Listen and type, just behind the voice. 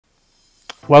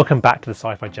Welcome back to the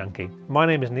Sci-Fi Junkie. My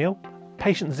name is Neil,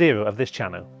 patient zero of this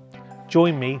channel.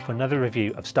 Join me for another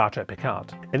review of Star Trek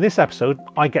Picard. In this episode,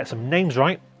 I get some names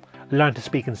right, learn to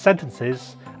speak in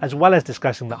sentences, as well as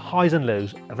discussing the highs and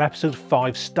lows of Episode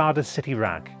 5 Stardust City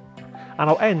Rag. And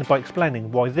I'll end by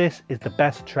explaining why this is the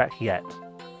best Trek yet.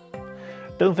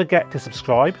 Don't forget to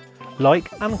subscribe,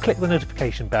 like and click the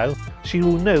notification bell so you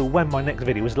will know when my next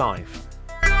video is live.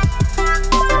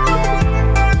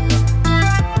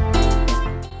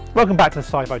 Welcome back to the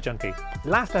Sci-Fi Junkie.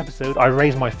 Last episode I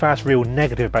raised my first real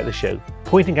negative about the show,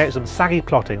 pointing out some saggy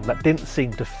plotting that didn't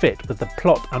seem to fit with the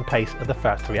plot and pace of the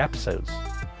first 3 episodes.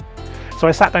 So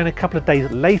I sat down a couple of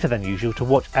days later than usual to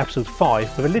watch episode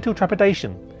 5 with a little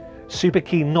trepidation, super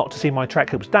keen not to see my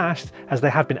Trek hopes dashed as they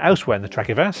have been elsewhere in the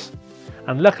Trekiverse.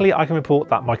 And luckily I can report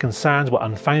that my concerns were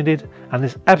unfounded and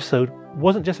this episode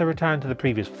wasn't just a return to the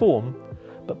previous form,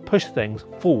 but pushed things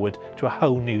forward to a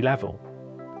whole new level.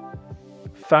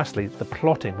 Firstly, the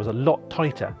plotting was a lot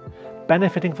tighter,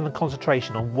 benefiting from the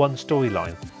concentration on one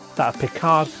storyline, that of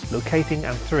Picard locating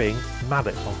and freeing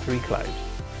Maddox on 3 Cloud,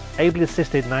 ably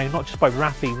assisted now not just by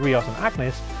Raffi, Rios and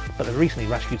Agnes, but the recently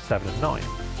rescued 7 and 9.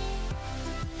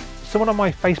 Someone on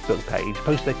my Facebook page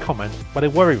posted a comment where they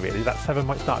worry really that 7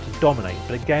 might start to dominate,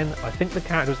 but again I think the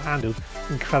character was handled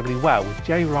incredibly well, with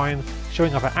Jay Ryan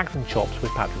showing off her acting chops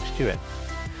with Patrick Stewart.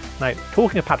 Now,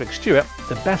 talking of Patrick Stewart,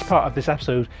 the best part of this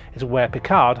episode is where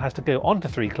Picard has to go onto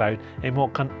 3 Cloud in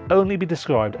what can only be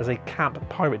described as a camp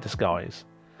pirate disguise.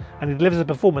 And he delivers a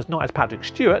performance not as Patrick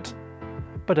Stewart,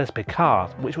 but as Picard,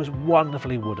 which was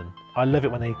wonderfully wooden. I love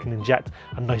it when they can inject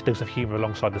a nice dose of humour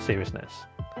alongside the seriousness.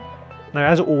 Now,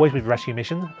 as always with rescue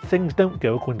missions, things don't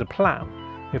go according to plan,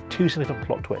 with 2 significant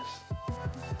plot twists.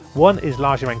 One is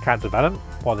largely around character development,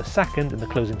 while the second, in the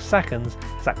closing seconds,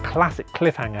 is that classic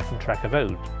cliffhanger from Trek of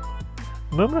Old.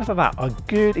 Moments like that are a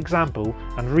good example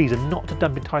and reason not to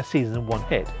dump entire seasons in one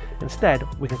hit. Instead,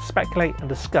 we can speculate and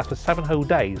discuss for 7 whole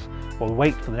days while we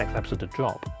wait for the next episode to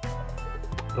drop.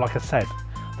 Like I said,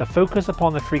 the focus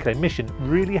upon the 3 Cloud mission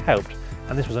really helped,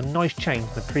 and this was a nice change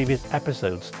from the previous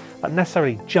episodes that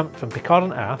necessarily jumped from Picard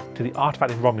on Earth to the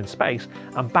artifact in Romulan space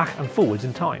and back and forwards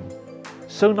in time.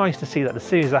 So nice to see that the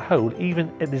series as a whole,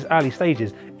 even at these early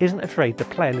stages, isn't afraid to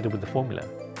play a little with the formula.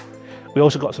 We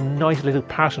also got some nice little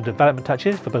personal development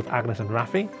touches for both Agnes and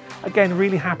Raffi. Again,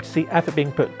 really happy to see effort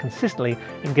being put consistently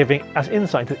in giving us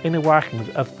insight into the inner workings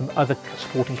of the other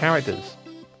supporting characters.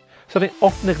 Something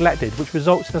often neglected, which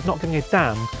results in us not giving a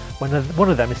damn when one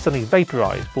of them is suddenly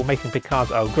vaporised for making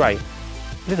Picard's Earl Grey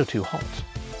a little too hot.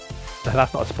 No,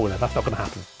 that's not a spoiler, that's not going to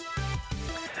happen.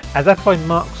 As episode 5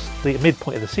 marks the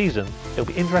midpoint of the season, it'll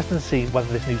be interesting to see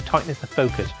whether this new tightness of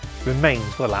focus remains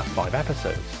for the last 5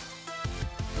 episodes.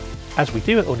 As we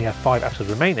do only have 5 episodes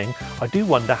remaining, I do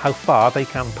wonder how far they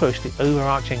can push the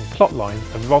overarching plotline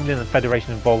of Romulan and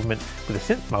Federation involvement with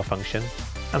the synth malfunction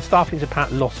and Starfleet's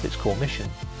apparent loss of its core mission.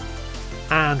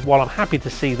 And while I'm happy to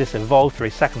see this evolve through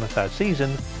a 2nd and 3rd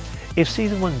season, if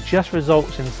season 1 just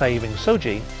results in saving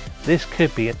Soji, this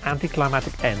could be an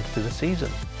anticlimactic end to the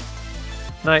season.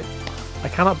 Now, I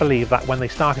cannot believe that when they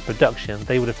started production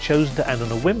they would have chosen to end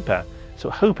on a whimper, so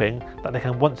hoping that they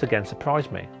can once again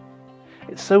surprise me.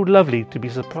 It's so lovely to be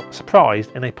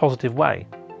surprised in a positive way.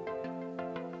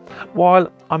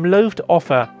 While I'm loath to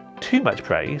offer too much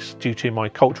praise due to my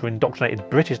cultural indoctrinated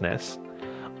Britishness,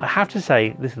 I have to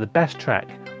say this is the best Trek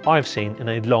I've seen in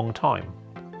a long time.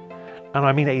 And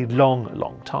I mean a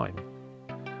long time.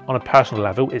 On a personal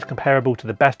level, it's comparable to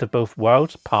the Best of Both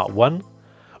Worlds Part 1,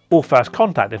 or First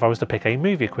Contact if I was to pick a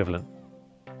movie equivalent.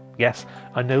 Yes,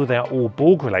 I know they are all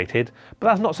Borg related, but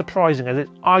that's not surprising as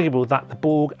it's arguable that the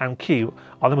Borg and Q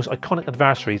are the most iconic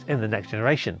adversaries in the Next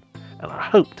Generation, and I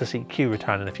hope to see Q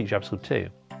return in a future episode too.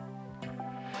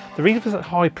 The reason for such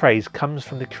high praise comes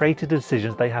from the creative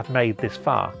decisions they have made this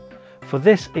far. For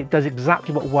this, it does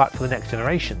exactly what worked for the Next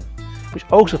Generation, which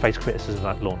also faced criticism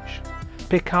at launch.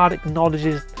 Picard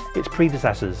acknowledges its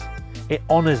predecessors. It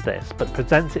honours this, but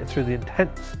presents it through the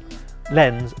intense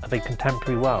lens of a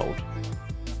contemporary world.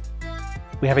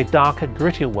 We have a darker,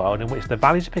 grittier world in which the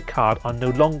values of Picard are no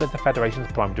longer the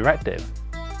Federation's prime directive.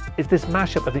 It's this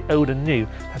mashup of the old and new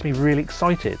that has me really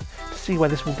excited to see where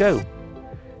this will go.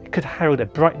 It could herald a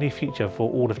bright new future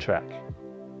for all of Trek.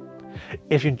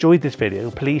 If you enjoyed this video,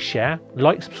 please share,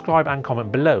 like, subscribe and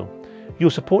comment below.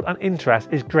 Your support and interest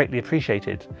is greatly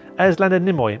appreciated. As Leonard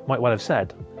Nimoy might well have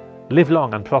said, live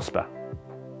long and prosper.